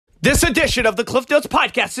This edition of the Cliff Notes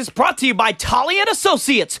Podcast is brought to you by Tolley &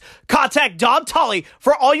 Associates. Contact Don Tolley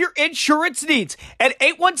for all your insurance needs at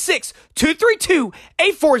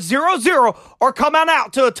 816-232-8400 or come on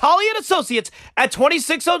out to Tolley & Associates at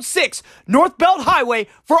 2606 North Belt Highway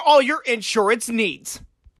for all your insurance needs.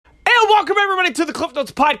 And welcome everybody to the Cliff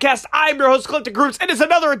Notes Podcast. I'm your host, Clifton Groups. It is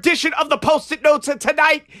another edition of the Post-it Notes, and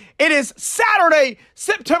tonight it is Saturday,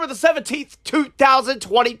 September the 17th,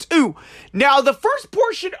 2022. Now, the first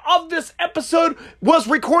portion of this episode was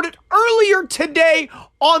recorded earlier today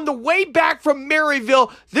on the way back from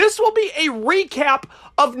Maryville. This will be a recap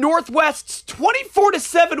of Northwest's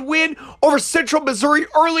 24-7 win over Central Missouri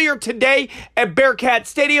earlier today at Bearcat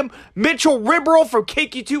Stadium. Mitchell Riberal from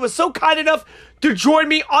KQ2 was so kind enough to join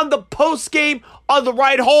me on the post game on the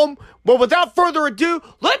ride home. But without further ado,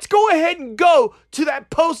 let's go ahead and go to that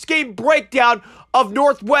post game breakdown of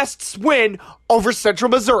Northwest's win over Central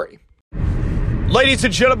Missouri. Ladies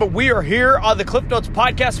and gentlemen, we are here on the Cliff Notes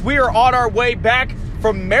Podcast. We are on our way back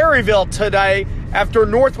from Maryville today after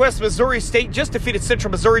Northwest Missouri State just defeated Central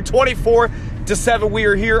Missouri 24-7. We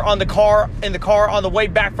are here in the car on the way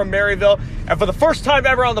back from Maryville. And for the first time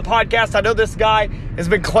ever on the podcast, I know this guy has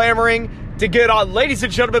been clamoring to get on. Ladies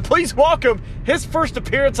and gentlemen, please welcome his first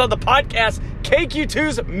appearance on the podcast,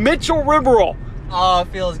 KQ2's Mitchell Riberal. Oh, it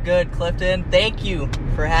feels good, Clifton. Thank you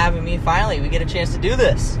for having me. Finally, we get a chance to do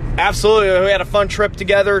this. Absolutely. We had a fun trip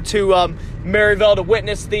together to Maryville to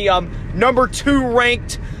witness the number 2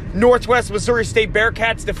 ranked Northwest Missouri State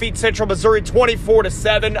Bearcats defeat Central Missouri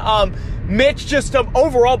 24-7. Mitch, just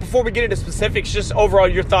overall, before we get into specifics, just overall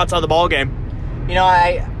your thoughts on the ball game. You know,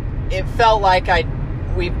 it felt like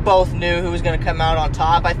we both knew who was going to come out on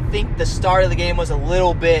top. I think the start of the game was a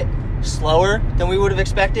little bit slower than we would have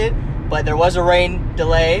expected, but there was a rain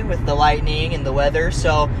delay with the lightning and the weather,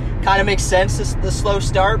 so kind of makes sense, the slow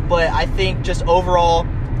start. But I think just overall,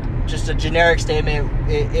 just a generic statement,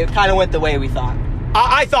 it kind of went the way we thought.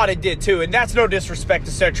 I thought it did too, and that's no disrespect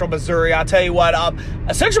to Central Missouri. I'll tell you what,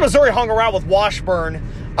 Central Missouri hung around with Washburn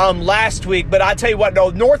last week, but I tell you what, no,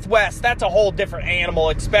 Northwest, that's a whole different animal,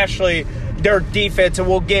 especially their defense, and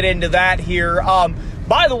we'll get into that here.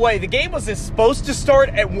 By the way, the game was supposed to start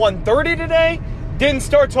at 1:30 today. Didn't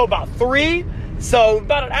start till about 3, so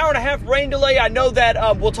about an hour and a half rain delay. I know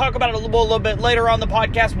that we'll talk about it a little bit later on the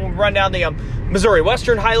podcast when we run down the Missouri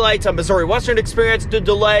Western highlights. Missouri Western experienced a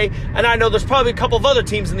delay, and I know there's probably a couple of other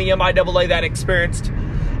teams in the MIAA that experienced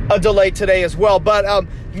a delay today as well. But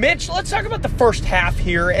Mitch, let's talk about the first half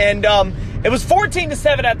here, and it was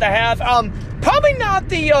 14-7 at the half. Probably not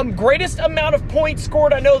the greatest amount of points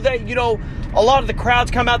scored. I know that, a lot of the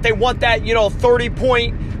crowds come out, they want that,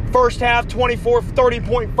 30-point first half,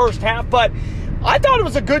 30-point first half, but I thought it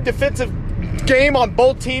was a good defensive game on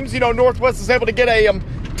both teams. Northwest was able to get a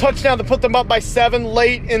touchdown to put them up by 7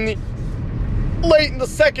 late in the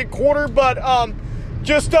second quarter, but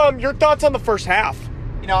just your thoughts on the first half.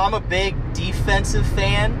 I'm a big defensive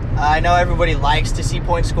fan. I know everybody likes to see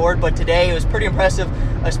points scored, but today it was pretty impressive,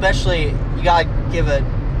 especially you got to give a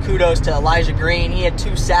kudos to Elijah Green. He had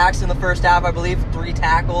 2 sacks in the first half, I believe, 3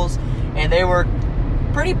 tackles, and they were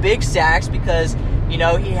pretty big sacks because,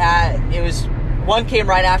 one came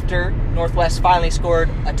right after Northwest finally scored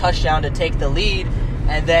a touchdown to take the lead,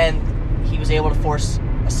 and then he was able to force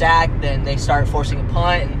a sack. Then they started forcing a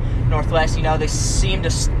punt, and Northwest, they seemed to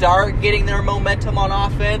start getting their momentum on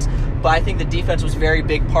offense, but I think the defense was a very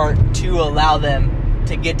big part to allow them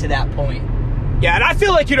to get to that point. Yeah, and I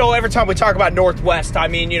feel like, every time we talk about Northwest,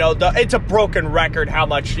 it's a broken record how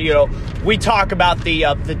much, we talk about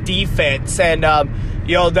the defense. And,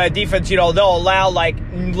 the defense, they'll allow, a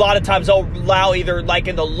lot of times they'll allow either,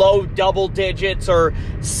 in the low double digits or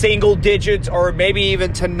single digits, or maybe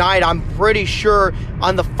even tonight, I'm pretty sure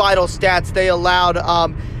on the final stats, they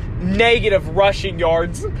allowed negative rushing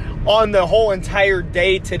yards on the whole entire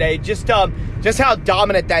day today. Just how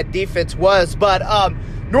dominant that defense was. But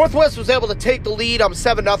Northwest was able to take the lead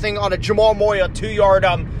 7-0 on a Jamal Moya 2-yard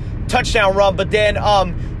touchdown run. But then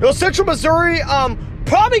Central Missouri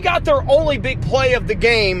probably got their only big play of the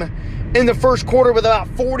game in the first quarter with about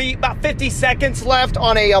 50 seconds left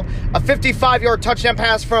on a 55-yard touchdown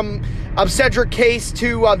pass from Cedric Case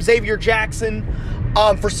to Xavier Jackson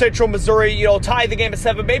for Central Missouri. Tie the game at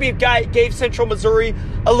 7. Maybe it gave Central Missouri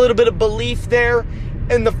a little bit of belief there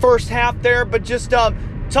in the first half there. But just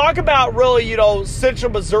talk about really, Central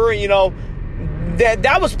Missouri,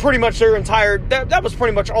 that was pretty much their entire, that was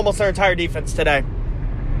pretty much almost their entire defense today.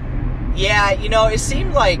 Yeah, it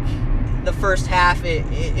seemed like the first half,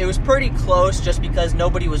 it was pretty close just because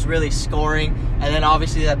nobody was really scoring. And then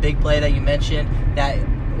obviously that big play that you mentioned, that,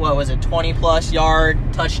 20-plus yard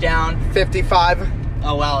touchdown. 55.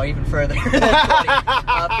 Oh, wow, even further than 20.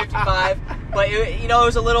 55. But, it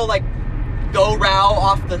was a little, go route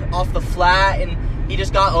off the flat, and he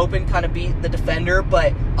just got open, kind of beat the defender.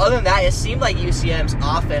 But other than that, it seemed like UCM's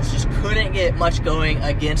offense just couldn't get much going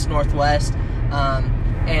against Northwest.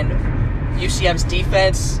 And UCM's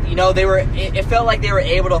defense, it felt like they were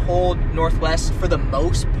able to hold Northwest for the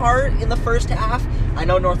most part in the first half. I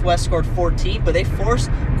know Northwest scored 14, but they forced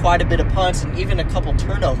quite a bit of punts and even a couple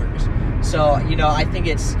turnovers. So, I think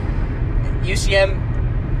it's UCM.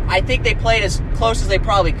 I think they played as close as they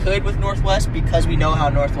probably could with Northwest because we know how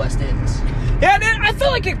Northwest is. Yeah, and I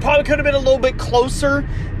feel like it probably could have been a little bit closer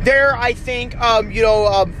there. I think,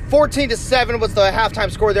 14-7 was the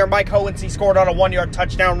halftime score there. Mike Hohensee scored on a 1-yard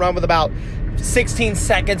touchdown run with about 16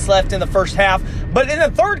 seconds left in the first half. But in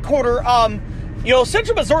the third quarter,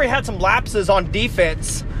 Central Missouri had some lapses on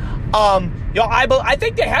defense. I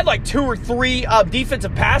think they had 2 or 3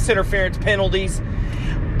 defensive pass interference penalties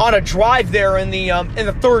on a drive there in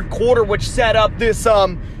the third quarter, which set up this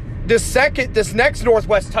next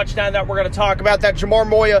Northwest touchdown that we're going to talk about, that Jamar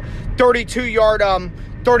Moya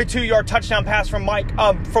 32-yard touchdown pass from Mike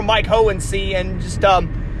Hohensee, and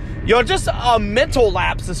just mental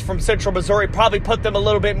lapses from Central Missouri probably put them a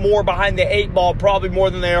little bit more behind the 8 ball, probably more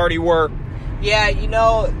than they already were. Yeah,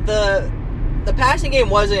 the passing game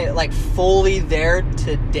wasn't fully there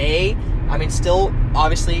today. I mean, still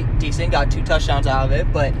obviously decent, got 2 touchdowns out of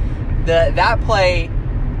it, but that play,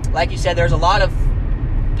 like you said, there's a lot of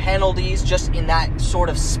penalties just in that sort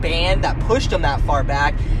of span that pushed them that far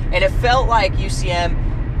back, and it felt like UCM,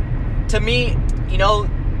 to me,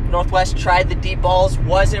 Northwest tried the deep balls,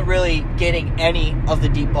 wasn't really getting any of the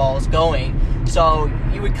deep balls going. So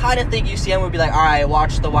you would kind of think UCM would be like, all right,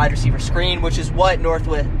 watch the wide receiver screen, which is what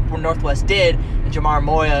Northwest did. And Jamar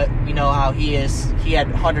Moya, how he is. He had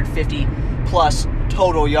 150-plus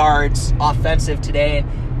total yards offensive today.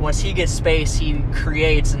 And once he gets space, he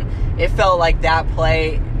creates. And it felt like that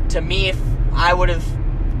play, to me, if I would have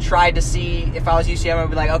tried to see, if I was UCM, I would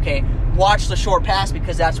be like, okay, watch the short pass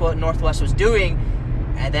because that's what Northwest was doing.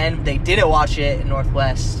 And then they didn't watch it, and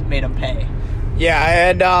Northwest made them pay. Yeah,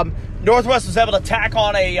 and Northwest was able to tack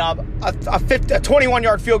on a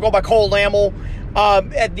 21-yard field goal by Cole Lamel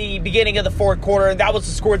at the beginning of the fourth quarter, and that was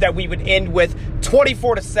the score that we would end with,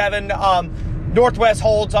 24-7. Northwest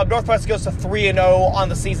holds up. Northwest goes to 3-0 on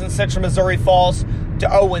the season. Central Missouri falls to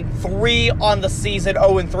 0-3 on the season,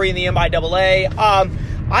 0-3 in the MIAA.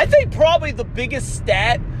 I think probably the biggest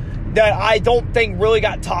stat that I don't think really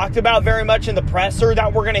got talked about very much in the presser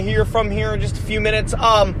that we're going to hear from here in just a few minutes.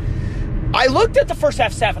 I looked at the first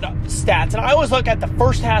half stats, and I always look at the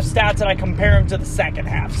first half stats and I compare them to the second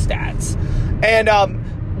half stats. And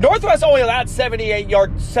Northwest only allowed 78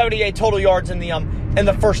 total yards in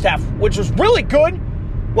the first half, which was really good.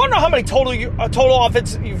 Want to know how many total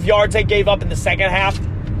offensive yards they gave up in the second half?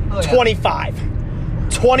 Oh, yeah.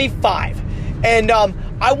 25. And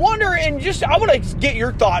I wonder, I want to get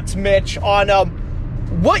your thoughts, Mitch, on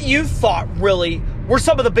what you thought really were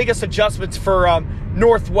some of the biggest adjustments for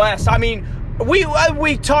Northwest. I mean, we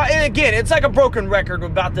talk again. It's like a broken record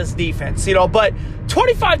about this defense, but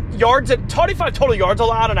 25 total yards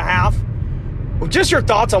allowed and a half. Just your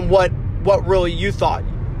thoughts on what really you thought.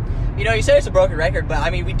 You say it's a broken record, but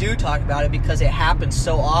I mean, we do talk about it because it happens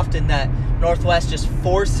so often that Northwest just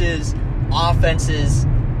forces offenses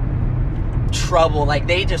trouble.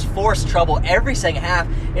 They just force trouble every second half,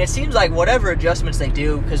 and it seems like whatever adjustments they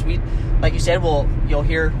do, because like you said, you'll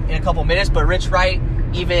hear in a couple minutes, but Rich Wright,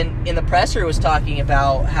 even in the presser, was talking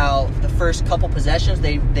about how the first couple possessions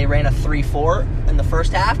they ran a 3-4 in the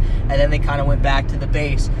first half, and then they kind of went back to the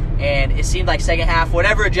base. And it seemed like second half,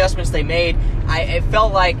 whatever adjustments they made, it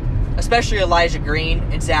felt like, especially Elijah Green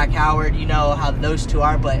and Zach Howard, you know how those two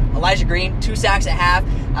are, but Elijah Green, 2 sacks at half,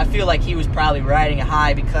 I feel like he was probably riding a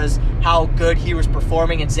high because how good he was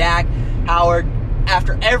performing. And Zach Howard,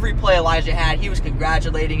 after every play Elijah had, he was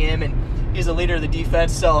congratulating him, and he's the leader of the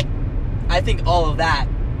defense. So I think all of that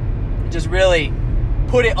just really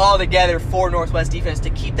put it all together for Northwest defense to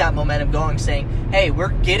keep that momentum going, saying, hey, we're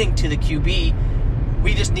getting to the QB.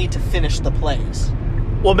 We just need to finish the plays.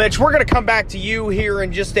 Well, Mitch, we're going to come back to you here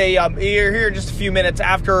in just a few minutes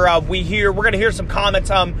after we're going to hear some comments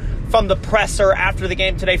from the presser after the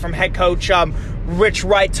game today from head coach Rich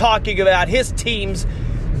Wright talking about his team's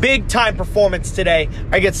big-time performance today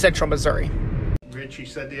against Central Missouri. Richie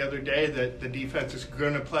said the other day that the defense is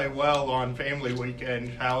going to play well on family weekend.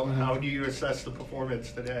 How do you assess the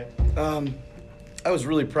performance today? I was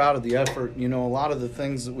really proud of the effort. A lot of the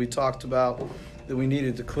things that we talked about that we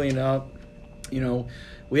needed to clean up,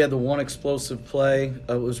 We had the one explosive play.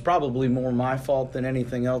 It was probably more my fault than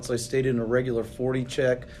anything else. I stayed in a regular 40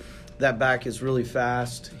 check. That back is really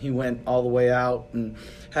fast. He went all the way out and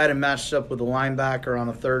had him matched up with a linebacker on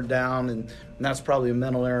a third down, and that's probably a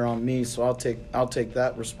mental error on me, so I'll take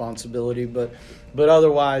that responsibility. But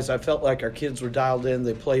otherwise, I felt like our kids were dialed in.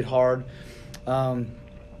 They played hard. It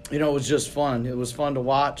was just fun. It was fun to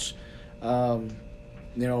watch.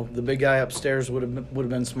 The big guy upstairs would have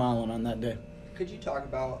been smiling on that day. Could you talk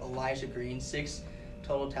about Elijah Green? 6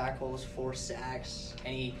 total tackles, 4 sacks,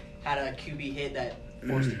 and he had a QB hit that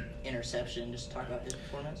forced interception. Just talk about his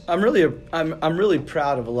performance. I'm really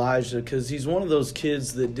proud of Elijah because he's one of those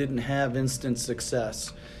kids that didn't have instant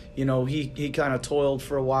success. He kind of toiled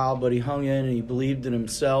for a while, but he hung in and he believed in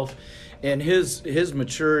himself. And his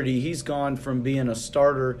maturity, he's gone from being a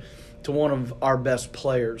starter to one of our best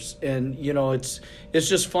players. And, it's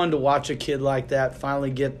just fun to watch a kid like that finally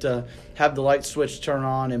get to have the light switch turn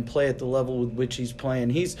on and play at the level with which he's playing.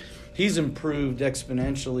 He's improved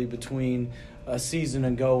exponentially between a season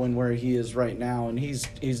ago and where he is right now, and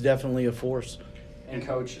he's definitely a force. And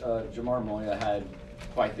Coach, Jamar Moya had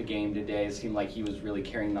quite the game today. It seemed like he was really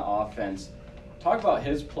carrying the offense. Talk about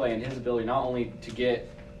his play and his ability not only to get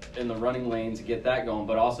in the running lane to get that going,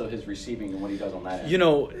 but also his receiving and what he does on that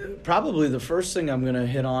end. Probably the first thing I'm going to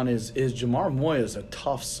hit on is Jamar Moya is a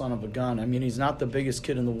tough son of a gun. I mean, he's not the biggest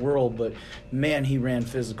kid in the world, but, man, he ran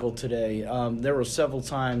physical today. There were several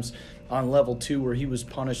times on level 2 where he was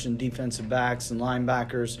punishing defensive backs and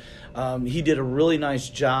linebackers. He did a really nice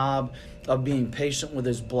job of being patient with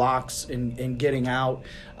his blocks and getting out.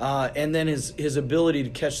 And then his ability to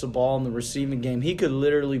catch the ball in the receiving game. He could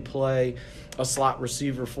literally play a slot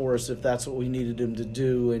receiver for us if that's what we needed him to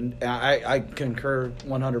do. And I concur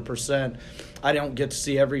 100%. I don't get to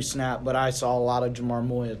see every snap, but I saw a lot of Jamar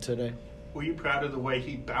Moya today. Were you proud of the way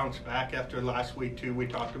he bounced back after last week, too? We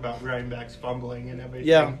talked about running backs fumbling and everything.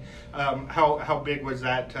 Yeah. How big was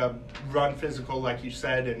that to run physical, like you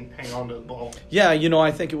said, and hang on to the ball? Yeah,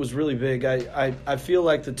 I think it was really big. I feel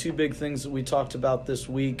like the 2 big things that we talked about this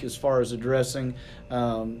week as far as addressing,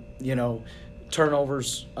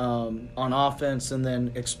 turnovers on offense and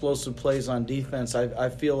then explosive plays on defense, I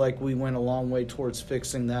feel like we went a long way towards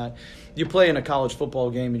fixing that. You play in a college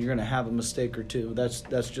football game and you're going to have a mistake or two.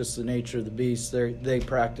 That's just the nature of the beast. They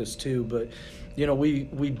practice too. But,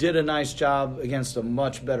 we did a nice job against a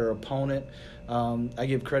much better opponent. I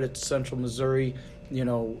give credit to Central Missouri.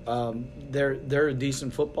 They're a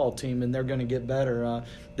decent football team and they're going to get better.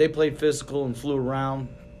 They played physical and flew around,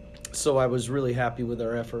 so I was really happy with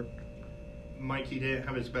their effort. Mikey didn't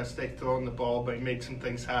have his best day throwing the ball, but he made some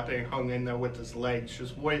things happen, hung in there with his legs.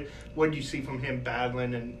 Just what did you see from him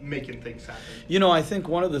battling and making things happen? I think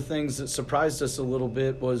one of the things that surprised us a little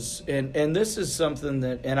bit was, and this is something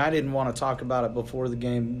that, and I didn't want to talk about it before the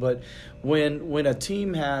game, but when a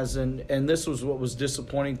team has, and this was what was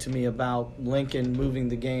disappointing to me about Lincoln moving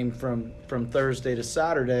the game from Thursday to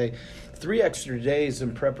Saturday, 3 extra days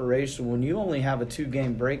in preparation. When you only have a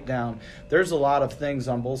 2-game breakdown, there's a lot of things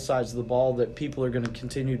on both sides of the ball that people are going to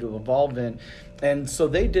continue to evolve in. And so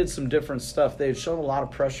they did some different stuff. They've shown a lot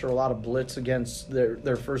of pressure, a lot of blitz against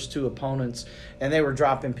their first 2 opponents, and they were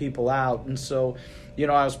dropping people out. And so,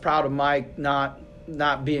 I was proud of Mike not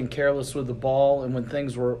being careless with the ball, and when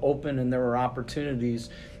things were open and there were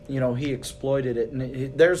opportunities, he exploited it.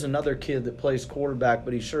 And there's another kid that plays quarterback,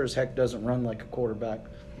 but he sure as heck doesn't run like a quarterback.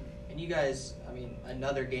 And you guys,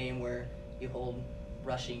 another game where you hold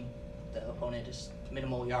rushing the opponent just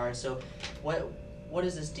minimal yards. So what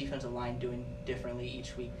is this defensive line doing differently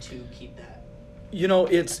each week to keep that? We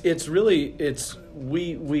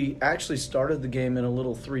actually started the game in a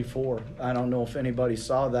little 3-4. I don't know if anybody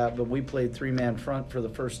saw that, but we played 3-man front for the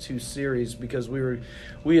first 2 series because we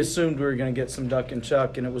assumed we were going to get some duck and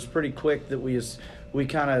chuck, and it was pretty quick that we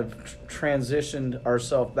kind of transitioned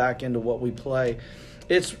ourselves back into what we play.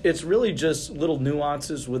 It's really just little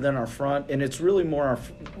nuances within our front, and it's really more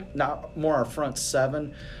our front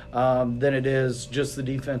 7 than it is just the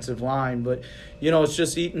defensive line. But, it's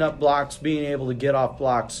just eating up blocks, being able to get off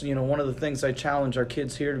blocks. One of the things I challenge our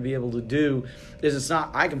kids here to be able to do is it's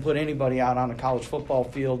not I can put anybody out on a college football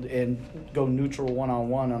field and go neutral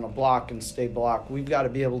one-on-one on a block and stay blocked. We've got to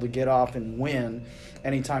be able to get off and win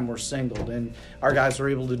anytime we're singled, and our guys were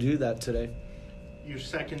able to do that today. Your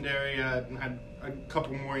secondary had a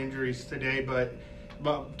couple more injuries today, but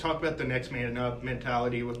But talk about the next man up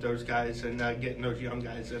mentality with those guys and getting those young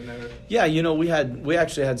guys in there. Yeah, we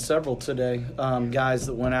actually had several today, guys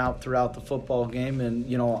that went out throughout the football game,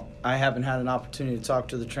 and I haven't had an opportunity to talk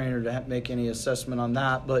to the trainer to make any assessment on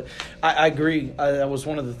that. But I agree. That was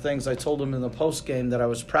one of the things I told him in the post game that I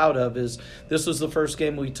was proud of. Is this was the first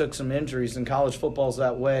game we took some injuries, and college football's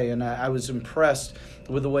that way, and I was impressed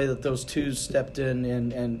with the way that those twos stepped in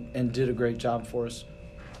and did a great job for us.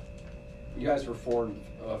 You guys were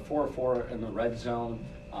 4-4 in the red zone.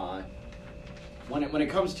 When it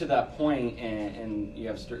comes to that point, and you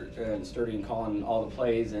have Sturdy and calling all the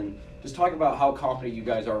plays, and just talk about how confident you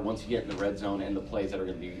guys are once you get in the red zone and the plays that are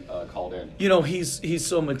going to be called in. He's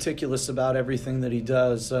so meticulous about everything that he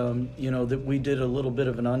does. That we did a little bit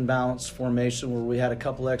of an unbalanced formation where we had a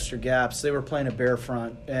couple extra gaps. They were playing a bear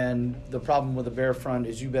front, and the problem with a bear front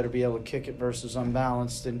is you better be able to kick it versus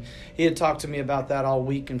unbalanced. And he had talked to me about that all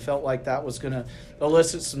week and felt like that was going to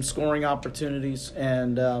elicit some scoring opportunities,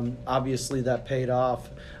 and obviously that paid off.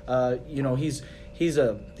 He's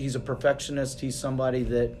a perfectionist. He's somebody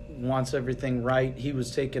that wants everything right. He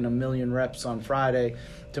was taking 1,000,000 reps on Friday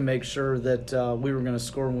to make sure that we were going to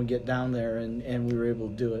score when we get down there, and we were able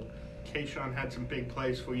to do it. Kayshawn had some big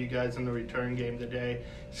plays for you guys in the return game today.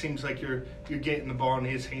 Seems like you're getting the ball in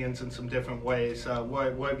his hands in some different ways.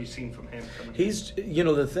 What have you seen from him? He's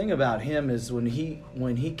the thing about him is when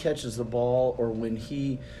he catches the ball, or when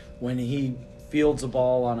he fields the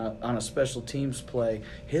ball on a special teams play,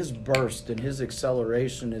 his burst and his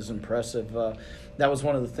acceleration is impressive. That was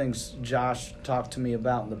one of the things Josh talked to me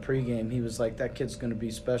about in the pregame. He was like, that kid's going to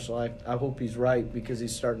be special. I hope he's right, because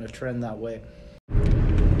he's starting to trend that way.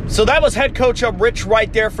 So that was head coach Rich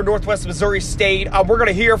right there for Northwest Missouri State. We're going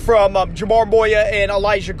to hear from Jamar Moya and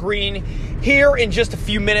Elijah Green here in just a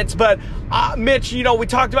few minutes. But, Mitch, we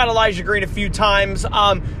talked about Elijah Green a few times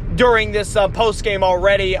during this post-game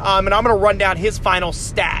already, and I'm going to run down his final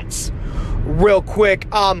stats real quick.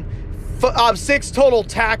 6 total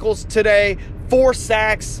tackles today, 4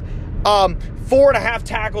 sacks, 4.5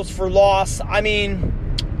 tackles for loss. I mean,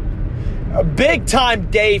 a big-time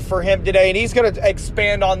day for him today, and he's going to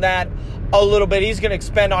expand on that a little bit. He's going to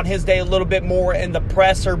expand on his day a little bit more in the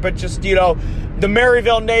presser, but just, the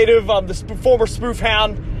Maryville native, the former Spoof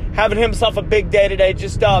Hound, having himself a big day today.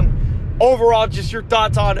 Just overall, just your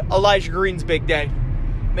thoughts on Elijah Green's big day.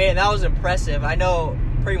 Man, that was impressive. I know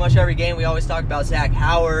pretty much every game we always talk about Zach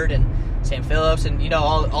Howard and Sam Phillips and,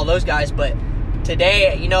 all those guys, but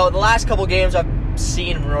today, the last couple games I've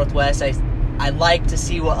seen from Northwest, I like to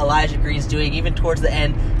see what Elijah Green's doing, even towards the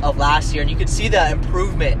end of last year. And you could see the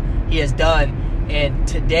improvement he has done. And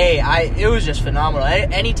today, it was just phenomenal.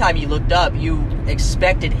 Anytime you looked up, you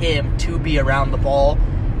expected him to be around the ball.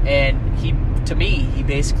 And to me, he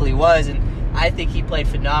basically was. And I think he played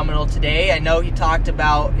phenomenal today. I know he talked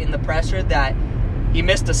about in the presser that he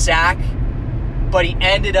missed a sack, but he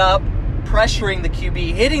ended up pressuring the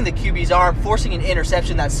QB, hitting the QB's arm, forcing an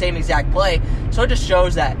interception that same exact play. So it just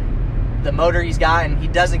shows that the motor he's got, and he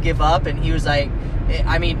doesn't give up. And he was like,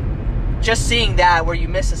 just seeing that where you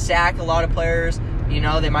miss a sack, a lot of players,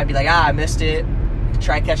 they might be like, I missed it,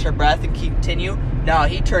 try to catch their breath and continue. No,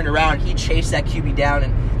 he turned around, he chased that QB down,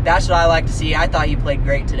 and that's what I like to see. I thought he played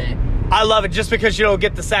great today. I love it. Just because you don't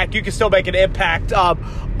get the sack, you can still make an impact on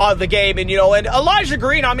the game. And Elijah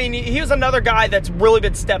Green, he was another guy that's really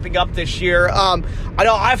been stepping up this year. I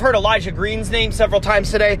know I've heard Elijah Green's name several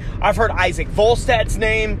times today. I've heard Isaac Volstad's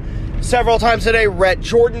name several times today. Rhett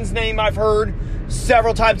Jordan's name I've heard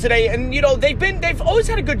several times today. And, they've always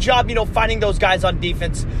had a good job, finding those guys on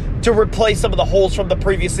defense to replace some of the holes from the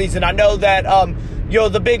previous season. I know that,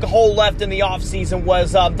 the big hole left in the offseason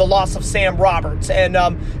was the loss of Sam Roberts. And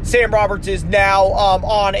Sam Roberts is now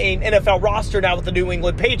on an NFL roster now with the New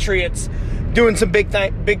England Patriots, doing some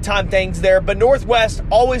big-time things there. But Northwest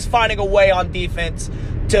always finding a way on defense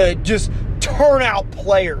to just turn out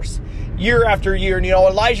players year after year. And,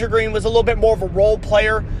 Elijah Green was a little bit more of a role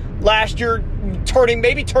player last year, turning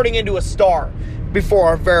into a star before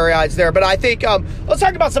our very eyes there. But I think let's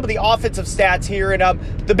talk about some of the offensive stats here. And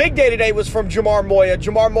the big day today was from Jamar Moya.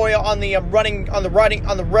 Jamar Moya on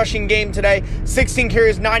the rushing game today, 16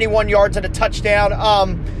 carries, 91 yards, and a touchdown.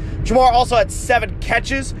 Jamar also had 7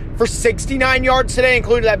 catches for 69 yards today,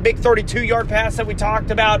 including that big 32-yard pass that we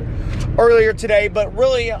talked about earlier today. But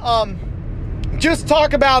really, just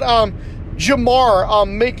talk about Jamar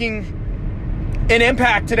making an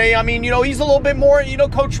impact today. He's a little bit more,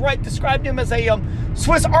 Coach Wright described him as a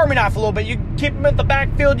Swiss Army knife a little bit. You can keep him at the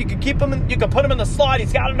backfield, you can put him in the slot.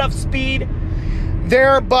 He's got enough speed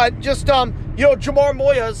there, but just, Jamar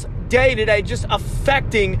Moya's day today just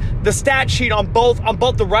affecting the stat sheet on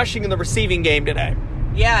both the rushing and the receiving game today.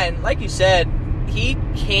 Yeah, and like you said, he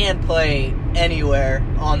can play anywhere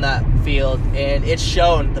on that field, and it's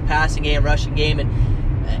shown the passing game, rushing game. And,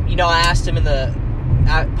 I asked him in the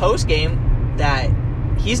post game that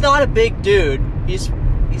he's not a big dude. He's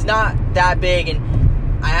not that big,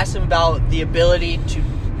 and I asked him about the ability to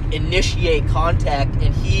initiate contact,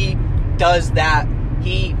 and he does that.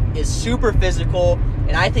 He is super physical,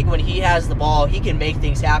 and I think when he has the ball, he can make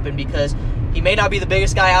things happen because he may not be the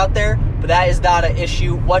biggest guy out there, but that is not an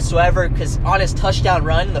issue whatsoever because on his touchdown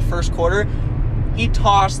run in the first quarter, he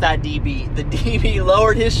tossed that DB. The DB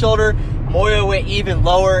lowered his shoulder. Moya went even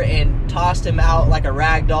lower and tossed him out like a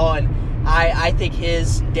rag doll, and I think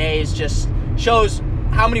his days just shows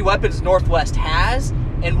how many weapons Northwest has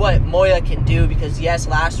and what Moya can do because, yes,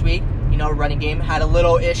 last week, running game had a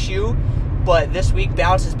little issue, but this week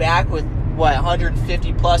bounces back with,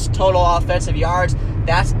 150-plus total offensive yards.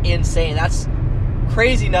 That's insane. That's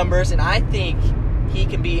crazy numbers, and I think he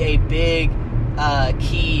can be a big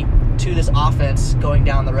key to this offense going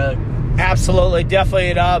down the road. Absolutely,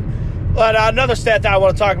 definitely. But another stat that I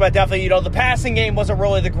want to talk about, definitely, the passing game wasn't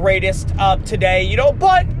really the greatest today,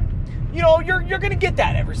 but, you're going to get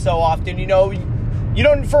that every so often,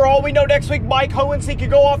 for all we know, next week, Mike Hohensee could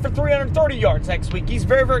go off for 330 yards next week. He's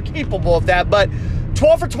very, very capable of that, but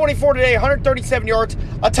 12 for 24 today, 137 yards,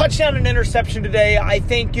 a touchdown and interception today. I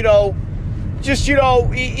think, he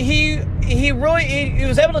really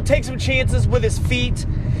was able to take some chances with his feet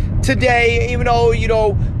today, even though,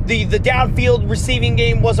 the downfield receiving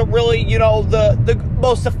game wasn't really, the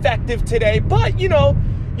most effective today. But,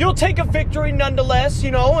 you'll take a victory nonetheless,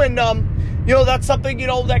 and, that's something,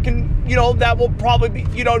 that can, that will probably be,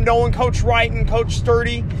 knowing Coach Wright and Coach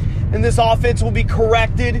Sturdy and this offense will be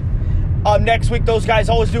corrected. Next week, those guys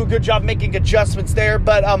always do a good job making adjustments there.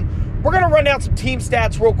 But we're going to run down some team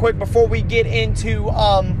stats real quick before we get into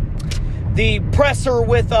the presser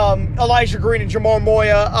with Elijah Green and Jamar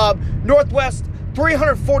Moya. Northwest,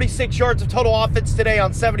 346 yards of total offense today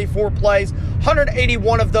on 74 plays,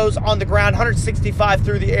 181 of those on the ground, 165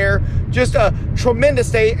 through the air. Just a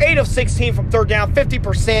tremendous day. 8 of 16 from third down,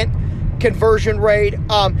 50% conversion rate.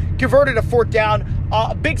 Converted a fourth down.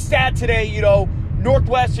 A big stat today,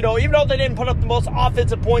 Northwest, even though they didn't put up the most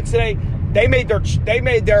offensive points today, they made their chances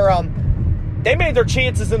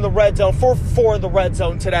in the red zone. 4 for 4 in the red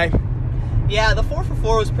zone today. Yeah, the 4 for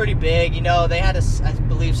 4 was pretty big. They had to, I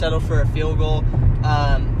believe, settle for a field goal.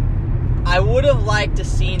 I would have liked to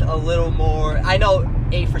seen a little more. I know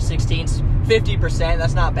 8 for 16 is 50%.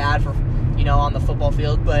 That's not bad for, on the football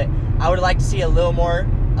field. But I would like to see a little more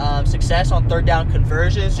success on third down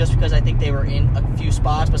conversions just because I think they were in a few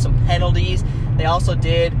spots with some penalties. They also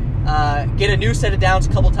did get a new set of downs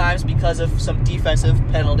a couple times because of some defensive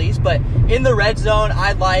penalties. But in the red zone,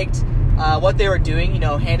 I liked what they were doing,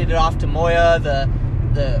 handed it off to Moya, the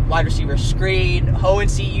wide receiver screen,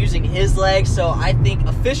 Hohensee using his legs. So I think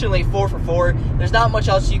efficiently 4 for 4. There's not much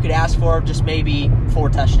else you could ask for, just maybe 4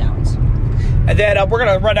 touchdowns. And then we're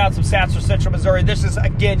going to run down some stats for Central Missouri. This is,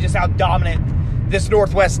 again, just how dominant this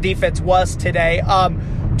Northwest defense was today.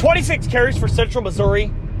 26 carries for Central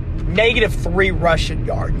Missouri, -3 rushing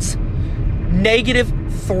yards.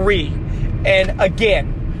 -3. And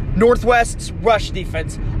again, Northwest's rush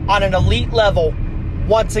defense on an elite level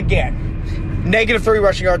once again. -3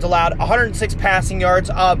 rushing yards allowed, 106 passing yards,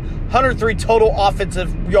 103 total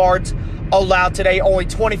offensive yards allowed today, only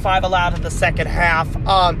 25 allowed in the second half.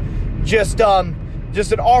 Just an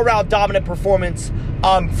all-around dominant performance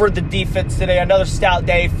for the defense today. Another stout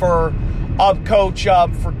day for Coach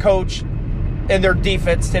and their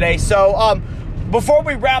defense today. So before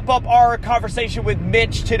we wrap up our conversation with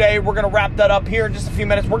Mitch today, we're going to wrap that up here in just a few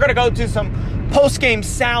minutes. We're going to go to some post-game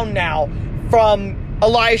sound now from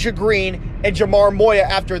Elijah Green and Jamar Moya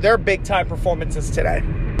after their big-time performances today.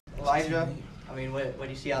 Elijah, what do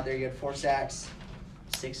you see out there? You had 4 sacks,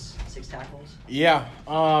 six tackles. Yeah.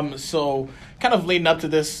 So kind of leading up to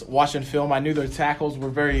this, watching film, I knew their tackles were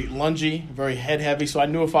very lungy, very head-heavy. So I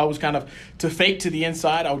knew if I was kind of to fake to the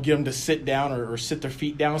inside, I would get them to sit down or sit their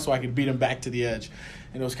feet down so I could beat them back to the edge.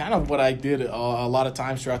 And it was kind of what I did a lot of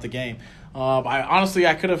times throughout the game.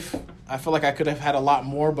 I feel like I could have had a lot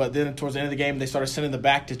more, but then towards the end of the game, they started sending the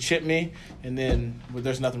back to chip me, and then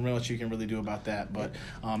there's nothing real that you can really do about that. But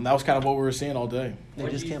that was kind of what we were seeing all day.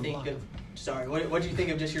 What do you think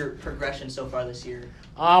of just your progression so far this year?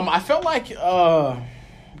 I felt like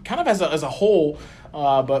kind of as a whole,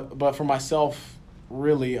 but for myself,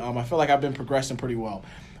 really, I feel like I've been progressing pretty well.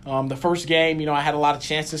 The first game, I had a lot of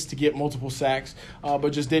chances to get multiple sacks, but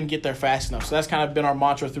just didn't get there fast enough. So that's kind of been our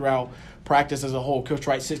mantra throughout practice as a whole, Coach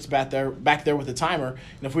Wright sits back there with the timer,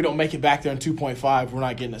 and if we don't make it back there in 2.5, we're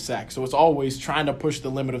not getting a sack. So it's always trying to push the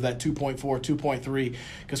limit of that 2.4, 2.3,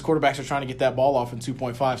 because quarterbacks are trying to get that ball off in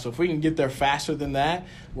 2.5. So if we can get there faster than that,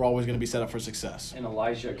 we're always going to be set up for success. And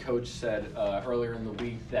Elijah, Coach said earlier in the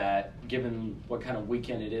week that given what kind of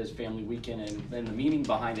weekend it is, family weekend, and the meaning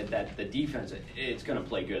behind it, that the defense, it's going to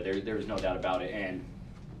play good. There's no doubt about it. And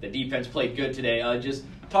the defense played good today. Just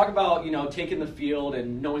talk about, taking the field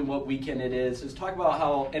and knowing what weekend it is. Just talk about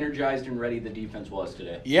how energized and ready the defense was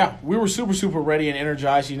today. Yeah, we were super, super ready and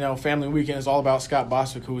energized. Family weekend is all about Scott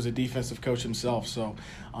Bostwick, who was a defensive coach himself. So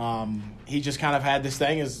he just kind of had this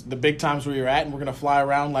thing as the big times where you're at, and we're going to fly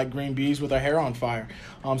around like green bees with our hair on fire.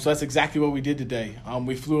 So that's exactly what we did today.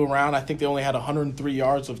 We flew around. I think they only had 103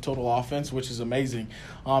 yards of total offense, which is amazing.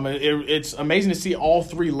 It's amazing to see all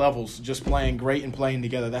three levels just playing great and playing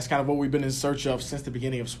together. That's kind of what we've been in search of since the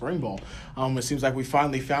beginning of spring ball. It seems like we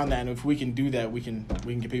finally found that, and if we can do that, we can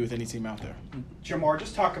compete with any team out there. Jamar,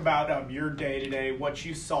 just talk about your day today, what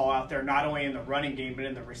you saw out there, not only in the running game but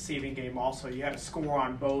in the receiving game also. You had a score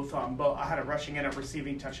on both. I had a rushing and a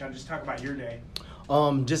receiving touchdown. Just talk about your day.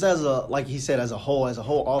 Just like he said, as a whole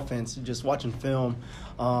offense, just watching film,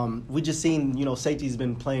 we just seen, safety's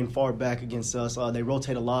been playing far back against us. They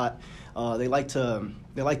rotate a lot. They like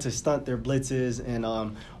to stunt their blitzes,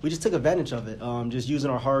 and we just took advantage of it. Just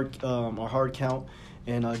using our hard count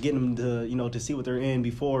and getting them to see what they're in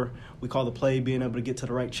before we call the play, being able to get to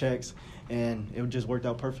the right checks, and it just worked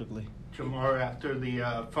out perfectly. Jamar, after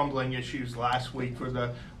the fumbling issues last week for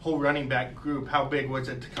the whole running back group, how big was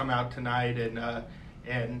it to come out tonight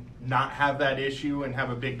and not have that issue and have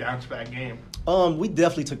a big bounce back game? We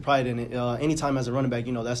definitely took pride in it. Anytime as a running back,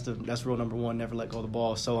 that's rule number one, never let go of the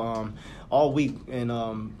ball. So all week, and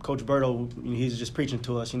Coach Berto, he's just preaching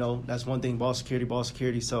to us, that's one thing, ball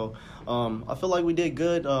security. So I feel like we did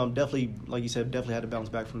good. Definitely, like you said, definitely had to bounce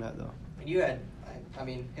back from that, though. You had,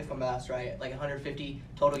 if my math's right, like 150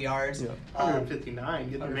 total yards. Yeah. 159,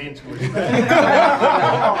 get the main score. The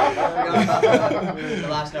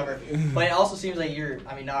last number. But it also seems like you're,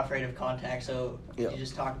 not afraid of contact, so you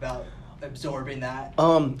just talk about absorbing that.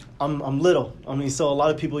 I'm little. So a lot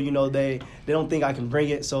of people, they don't think I can bring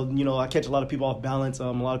it. So, I catch a lot of people off balance. A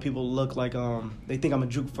lot of people look like they think I'm a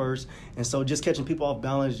juke first. And so just catching people off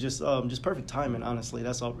balance, just perfect timing, honestly.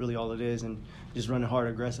 That's really all it is, and just running hard,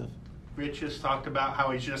 aggressive. Rich just talked about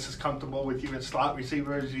how he's just as comfortable with you at slot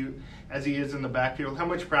receiver as he is in the backfield. How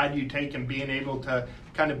much pride do you take in being able to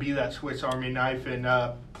kind of be that Swiss Army knife and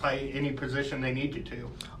play any position they need you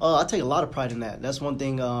to? I take a lot of pride in that. That's one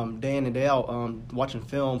thing day in and day out, watching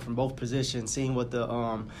film from both positions, seeing what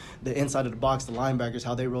the inside of the box, the linebackers,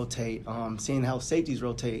 how they rotate, seeing how safeties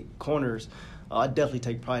rotate, corners. I definitely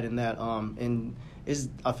take pride in that. And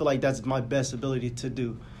I feel like that's my best ability to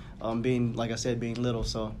do, being, like I said, being little.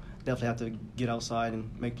 So definitely have to get outside and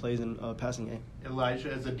make plays in passing game.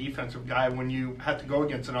 Elijah, as a defensive guy, when you have to go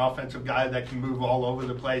against an offensive guy that can move all over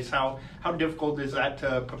the place, how difficult is that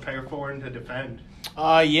to prepare for and to defend?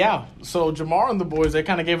 Yeah. So Jamar and the boys, they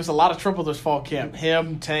kind of gave us a lot of trouble this fall camp.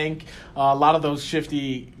 Him, Tank, a lot of those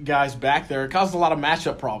shifty guys back there. It caused a lot of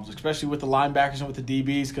matchup problems, especially with the linebackers and with the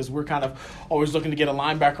DBs, because we're kind of always looking to get a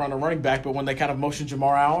linebacker on a running back, but when they kind of motion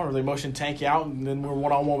Jamar out or they motion Tank out and then we're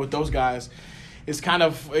one-on-one with those guys, it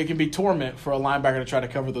can be torment for a linebacker to try to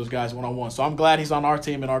cover those guys one-on-one. So I'm glad he's on our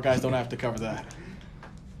team and our guys don't have to cover that.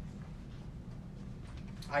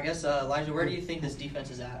 I guess, Elijah, where do you think this defense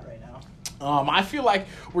is at right now? I feel like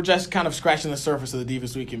we're just kind of scratching the surface of the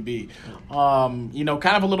defense we can be. Kind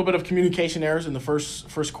of a little bit of communication errors in the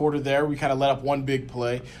first quarter there. We kind of let up one big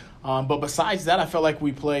play. But besides that, I felt like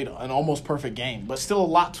we played an almost perfect game. But still a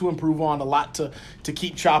lot to improve on, a lot to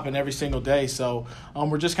keep chopping every single day. So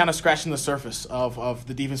we're just kind of scratching the surface of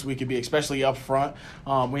the defense we could be, especially up front.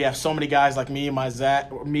 We have so many guys like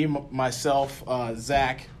myself,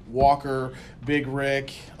 Zach, Walker, Big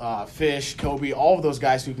Rick, Fish, Kobe, all of those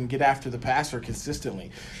guys who can get after the passer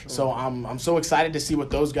consistently. Sure. So I'm so excited to see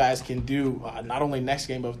what those guys can do, not only next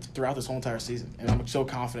game, but throughout this whole entire season. And I'm so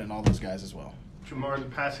confident in all those guys as well. Jamar, the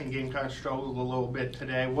passing game kind of struggled a little bit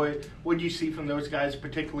today. What do you see from those guys,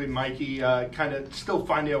 particularly Mikey, kind of still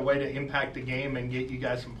finding a way to impact the game and get you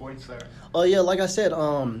guys some points there? Oh, yeah, like I said,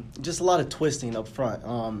 just a lot of twisting up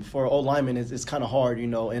front. For old linemen, it's kind of hard,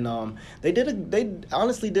 and they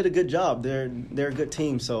honestly did a good job. They're a good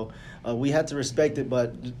team, so we had to respect it,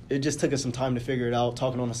 but it just took us some time to figure it out,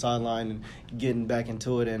 talking on the sideline and getting back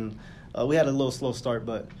into it, and we had a little slow start,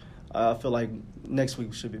 but I feel like next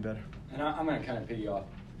week should be better. And I'm going to kind of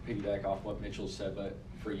piggyback off what Mitchell said, but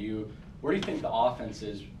for you, where do you think the offense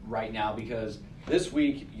is right now? Because this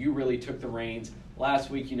week you really took the reins, last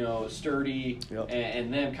week, Sturdy,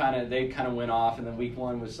 and then they kind of went off, and then week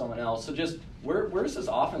 1 was someone else. So just where's this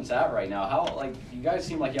offense at right now? How you guys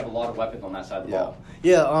seem like you have a lot of weapons on that side of the ball.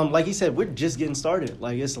 Yeah, like he said, we're just getting started.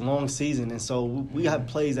 Like, it's a long season, and so we have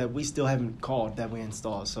plays that we still haven't called that we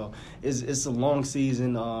installed. So it's a long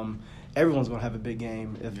season. Everyone's gonna have a big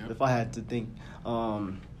game. If I had to think,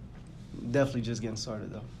 definitely just getting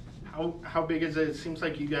started though. How big is it? It seems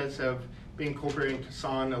like you guys have been incorporating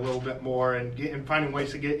Kassan a little bit more and finding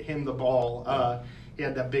ways to get him the ball. He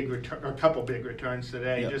had that big return, or a couple big returns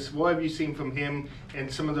today. Yep. Just what have you seen from him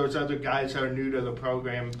and some of those other guys that are new to the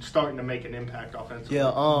program starting to make an impact offensively?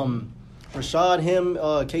 Yeah, Rashad, him,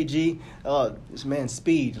 KG, man,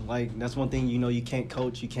 speed. Like, that's one thing you can't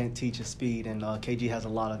coach, you can't teach his speed, and KG has a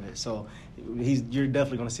lot of it. So you're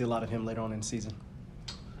definitely going to see a lot of him later on in the season.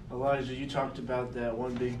 Elijah, you talked about that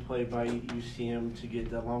one big play by UCM to get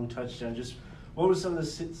that long touchdown. Just what was some of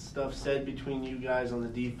the stuff said between you guys on the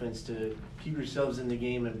defense to keep yourselves in the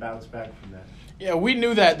game and bounce back from that? Yeah, we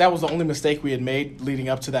knew that was the only mistake we had made leading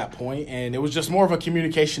up to that point, and it was just more of a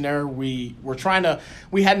communication error. We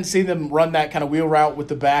hadn't seen them run that kind of wheel route with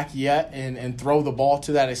the back yet and throw the ball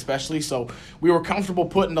to that especially, so we were comfortable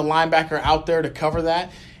putting the linebacker out there to cover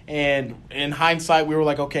that. And in hindsight, we were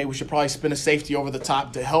like, okay, we should probably spin a safety over the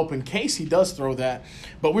top to help in case he does throw that.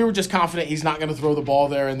 But we were just confident he's not going to throw the ball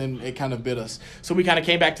there, and then it kind of bit us. So we kind of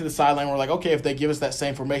came back to the sideline. We're like, okay, if they give us that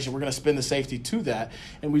same formation, we're going to spin the safety to that,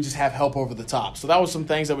 and we just have help over the top. So that was some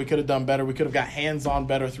things that we could have done better. We could have got hands-on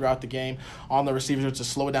better throughout the game on the receivers to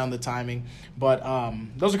slow down the timing. But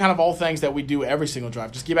those are kind of all things that we do every single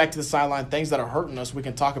drive. Just get back to the sideline. Things that are hurting us we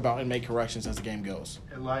can talk about and make corrections as the game goes.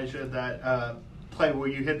 Elijah, that play where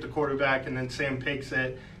you hit the quarterback and then Sam picks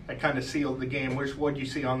it, that kind of sealed the game. What did you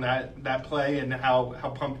see on that play, and how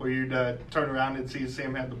pumped were you to turn around and see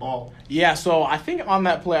Sam had the ball? Yeah, so I think on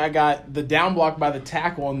that play I got the down block by the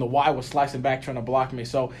tackle, and the Y was slicing back trying to block me.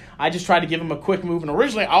 So I just tried to give him a quick move, and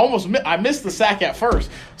originally I missed the sack at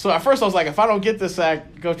first. So at first I was like, if I don't get this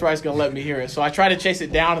sack, Coach Wright's going to let me hear it. So I tried to chase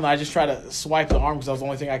it down, and I just tried to swipe the arm because that was the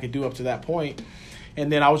only thing I could do up to that point. And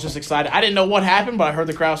then I was just excited. I didn't know what happened, but I heard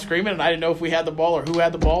the crowd screaming, and I didn't know if we had the ball or who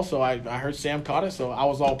had the ball. So I heard Sam caught it, so I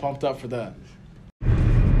was all pumped up for that.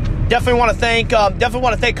 Definitely want to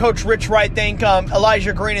thank Coach Rich Wright. Thank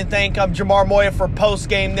Elijah Green, and thank Jamar Moya for post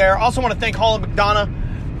game there. Also want to thank Holland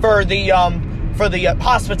McDonough for the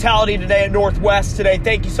hospitality today at Northwest today.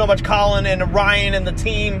 Thank you so much, Colin and Ryan and the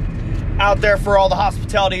team out there for all the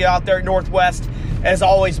hospitality out there at Northwest, as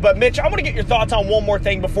always. But Mitch, I want to get your thoughts on one more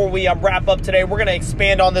thing before we wrap up today. We're going to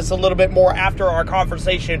expand on this a little bit more after our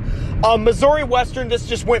conversation. Missouri Western, this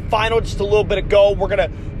just went final just a little bit ago. We're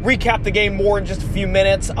going to recap the game more in just a few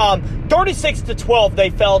minutes. 36-12,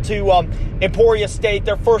 they fell to Emporia State,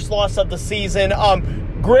 their first loss of the season.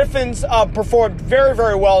 Griffins performed very,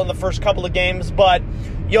 very well in the first couple of games, but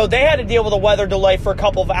they had to deal with a weather delay for a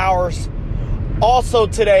couple of hours also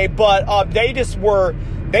today. But they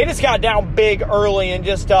just got down big early and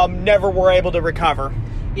just never were able to recover.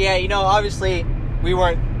 Yeah, obviously we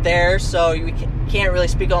weren't there, so we can't really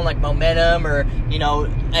speak on momentum or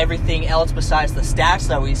everything else besides the stats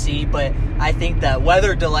that we see. But I think that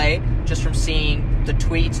weather delay, just from seeing the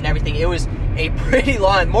tweets and everything, it was a pretty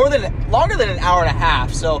longer than an hour and a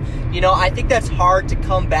half. So I think that's hard to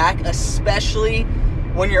come back, especially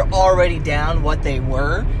when you're already down what they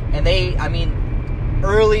were. And they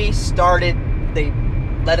early started. They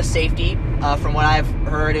led a safety. From what I've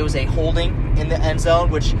heard, it was a holding in the end zone,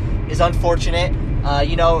 which is unfortunate.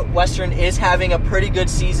 Western is having a pretty good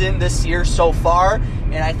season this year so far,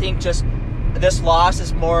 and I think just this loss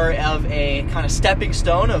is more of a kind of stepping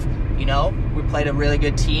stone of, we played a really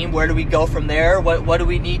good team. Where do we go from there? What do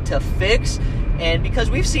we need to fix? And because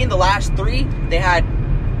we've seen the last three, they had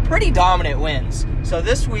pretty dominant wins. So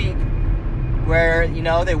this week, where,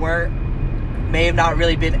 they may have not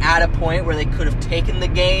really been at a point where they could have taken the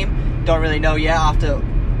game. Don't really know yet. I'll have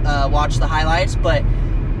to watch the highlights. But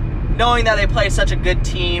knowing that they play such a good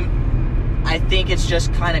team, I think it's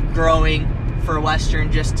just kind of growing for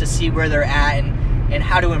Western just to see where they're at and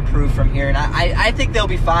how to improve from here. And I think they'll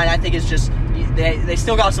be fine. I think it's just they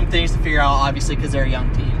still got some things to figure out, obviously, because they're a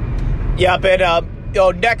young team. Yeah, but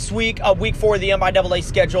next week, week 4 of the MIAA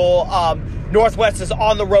schedule, Northwest is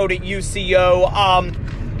on the road at UCO.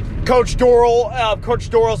 Coach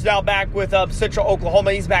Dorrell's now back with Central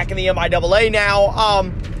Oklahoma. He's back in the MIAA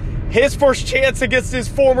now. His first chance against his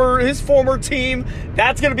former team.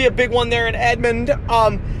 That's going to be a big one there in Edmond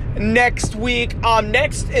next week.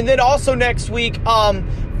 Next week,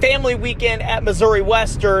 family weekend at Missouri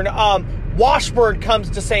Western. Washburn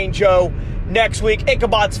comes to St. Joe next week.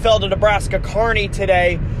 Ichabod's fell to Nebraska Kearney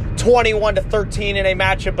today, 21-13 in a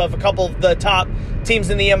matchup of a couple of the top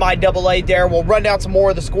teams in the MIAA there. We'll run down some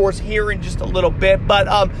more of the scores here in just a little bit.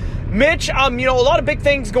 But, Mitch, a lot of big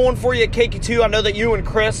things going for you at KQ2. I know that you and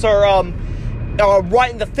Chris are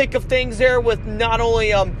right in the thick of things there with not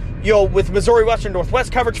only, with Missouri Western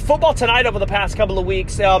Northwest coverage, football tonight over the past couple of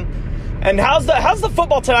weeks. And how's the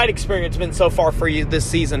football tonight experience been so far for you this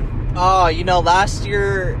season? Oh, last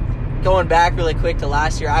year, going back really quick to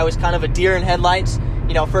last year, I was kind of a deer in headlights.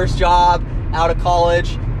 First job, out of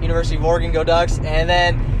college, University of Oregon, go Ducks. And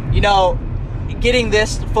then, getting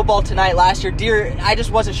this football tonight last year, deer, I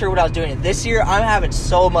just wasn't sure what I was doing. This year, I'm having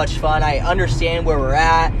so much fun. I understand where we're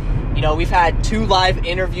at. We've had 2 live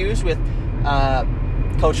interviews with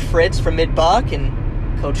Coach Fritz from Mid-Buck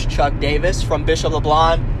and Coach Chuck Davis from Bishop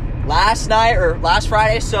LeBlanc last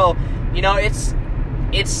Friday. So,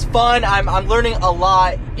 it's fun. I'm learning a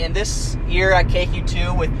lot in this year at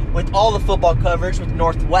KQ2 with all the football coverage, with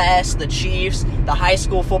Northwest, the Chiefs, the high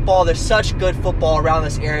school football. There's such good football around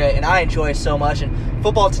this area, and I enjoy it so much. And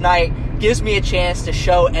football tonight gives me a chance to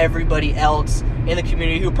show everybody else in the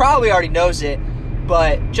community who probably already knows it,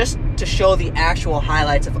 but just to show the actual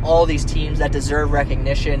highlights of all these teams that deserve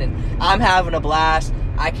recognition. And I'm having a blast.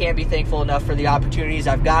 I can't be thankful enough for the opportunities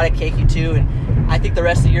I've got at KQ2, and I think the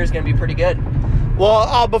rest of the year is going to be pretty good.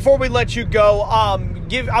 Well, before we let you go, I'm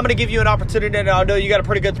going to give you an opportunity, and I know you got a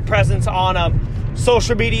pretty good presence on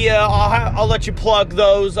social media. I'll let you plug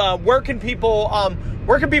those. Where can people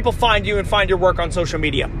find you and find your work on social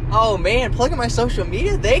media? Oh man, plugging my social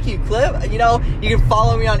media. Thank you, Cliff. You can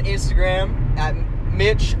follow me on Instagram at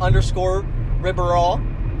Mitch_Riberal.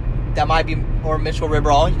 That might be, or Mitchell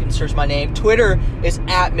Riberal. You can search my name. Twitter is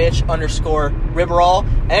at Mitch_Riberal,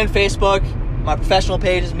 and Facebook, my professional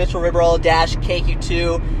page is Mitchell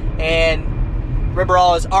Riberal-KQ2, and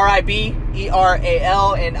Riberal is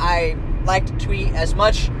Riberal, and I like to tweet as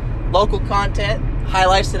much local content,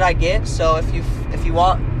 highlights that I get. So if you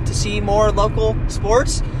want to see more local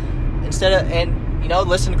sports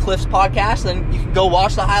listen to Cliff's podcast, then you can go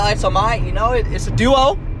watch the highlights on mine. It's a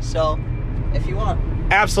duo. So if you want.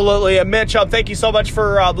 Absolutely. And Mitch, thank you so much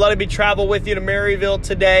for letting me travel with you to Maryville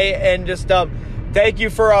today, and just thank you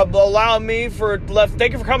for allowing me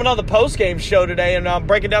thank you for coming on the post-game show today and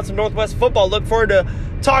breaking down some Northwest football. Look forward to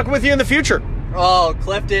talking with you in the future. Oh,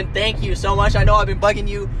 Clifton, thank you so much. I know I've been bugging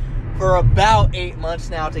you for about 8 months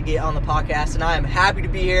now to get on the podcast, and I am happy to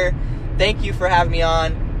be here. Thank you for having me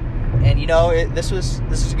on. And this was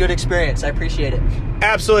a good experience. I appreciate it.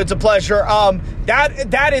 Absolutely, it's a pleasure.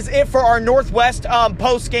 That is it for our Northwest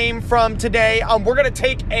post game from today. We're gonna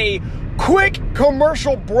take a quick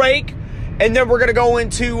commercial break, and then we're gonna go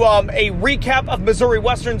into a recap of Missouri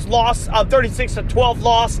Western's loss, 36-12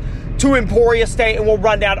 loss to Emporia State, and we'll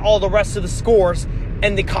run down all the rest of the scores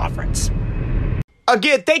in the conference.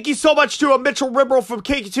 Again, thank you so much to Mitchell Riberal from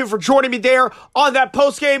KQ2 for joining me there on that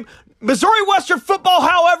post game. Missouri Western football,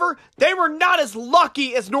 however, they were not as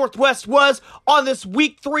lucky as Northwest was on this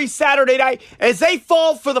Week 3 Saturday night as they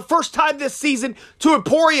fall for the first time this season to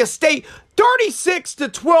Emporia State,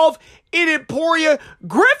 36-12 in Emporia.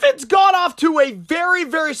 Griffins got off to a very,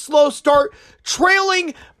 very slow start,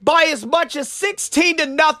 trailing by as much as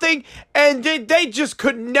 16-0, and they just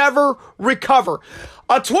could never recover.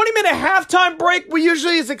 A 20-minute halftime break we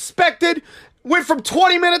usually is expected went from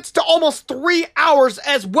 20 minutes to almost 3 hours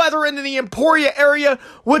as weather in the Emporia area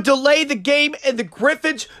would delay the game, and the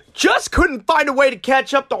Griffins just couldn't find a way to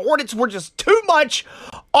catch up. The Hornets were just too much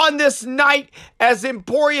on this night as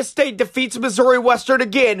Emporia State defeats Missouri Western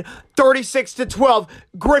again, 36-12.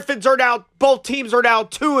 Griffins are now, both teams are now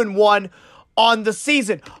 2-1 on the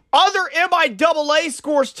season. Other MIAA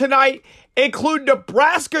scores tonight include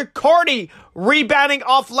Nebraska Kearney rebounding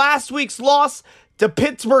off last week's loss to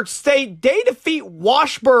Pittsburgh State. They defeat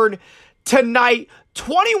Washburn tonight.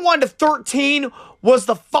 21-13 was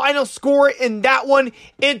the final score in that one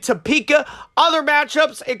in Topeka. Other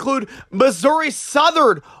matchups include Missouri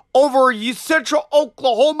Southern over Central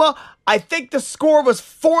Oklahoma. I think the score was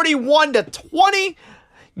 41-20.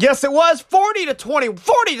 Yes, it was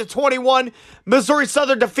 40-21. Missouri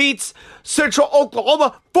Southern defeats Central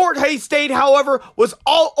Oklahoma. Fort Hays State, however, was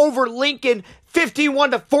all over Lincoln.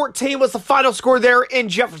 51-14 was the final score there in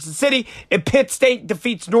Jefferson City. And Pitt State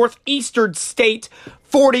defeats Northeastern State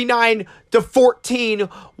 49-21. 14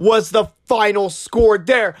 was the final score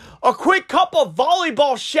there. A quick couple of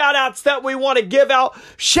volleyball shout-outs that we want to give out.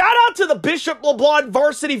 Shout out to the Bishop LeBlond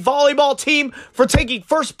varsity volleyball team for taking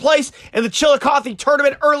first place in the Chillicothe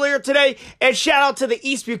tournament earlier today. And shout out to the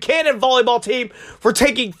East Buchanan volleyball team for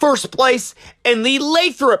taking first place in the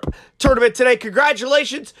Lathrop tournament today.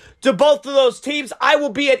 Congratulations to both of those teams. I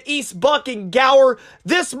will be at East Buck in Gower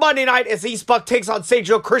this Monday night as East Buck takes on St.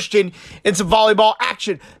 Joe Christian in some volleyball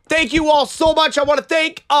action. Thank you all so much. I want to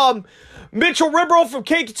thank Mitchell Riberal from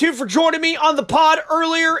KQ2 for joining me on the pod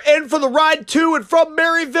earlier and for the ride to and from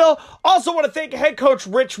Maryville. Also want to thank head coach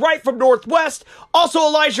Rich Wright from Northwest. Also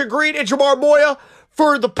Elijah Green and Jamar Moya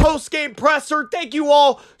for the post-game presser. Thank you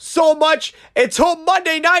all so much. Until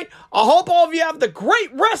Monday night, I hope all of you have the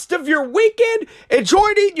great rest of your weekend. Enjoy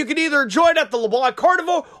it. You can either enjoy it at the LeBlanc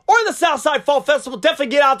Carnival or the Southside Fall Festival. Definitely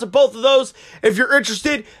get out to both of those if you're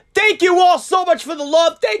interested. Thank you all so much for the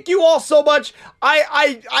love. Thank you all so much.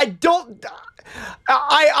 I'm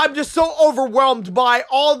just so overwhelmed by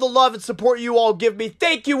all the love and support you all give me.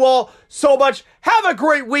 Thank you all so much. Have a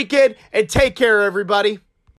great weekend and take care, everybody.